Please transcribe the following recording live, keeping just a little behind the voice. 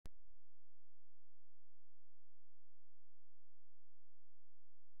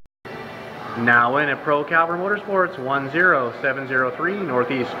Now in at Pro Caliber Motorsports, 10703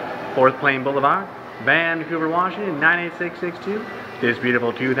 Northeast 4th Plain Boulevard, Vancouver, Washington, 98662. This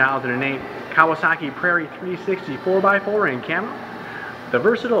beautiful 2008 Kawasaki Prairie 360 4x4 in camo. The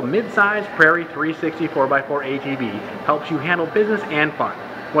versatile mid-size Prairie 360 4x4 ATV helps you handle business and fun.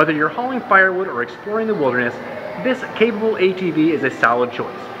 Whether you're hauling firewood or exploring the wilderness, this capable ATV is a solid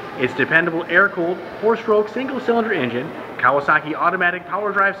choice. Its dependable air-cooled, 4-stroke, single-cylinder engine, Kawasaki automatic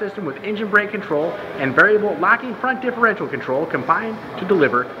power drive system with engine brake control, and variable locking front differential control combine to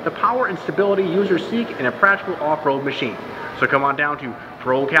deliver the power and stability users seek in a practical off-road machine. So come on down to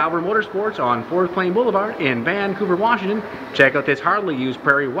Pro Caliber Motorsports on 4th Plain Boulevard in Vancouver, Washington. Check out this hardly used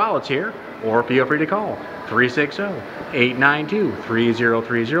Prairie while it's here, or feel free to call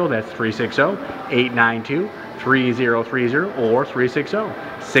 360-892-3030. That's 360-892-3030 or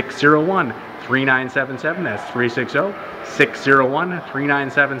 360-601-3977. That's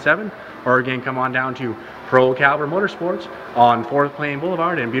 360-601-3977. Or again, come on down to Pro Caliber Motorsports on 4th Plain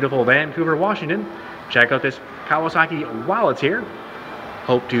Boulevard in beautiful Vancouver, Washington. Check out this Kawasaki while it's here.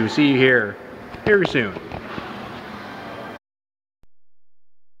 Hope to see you here very soon.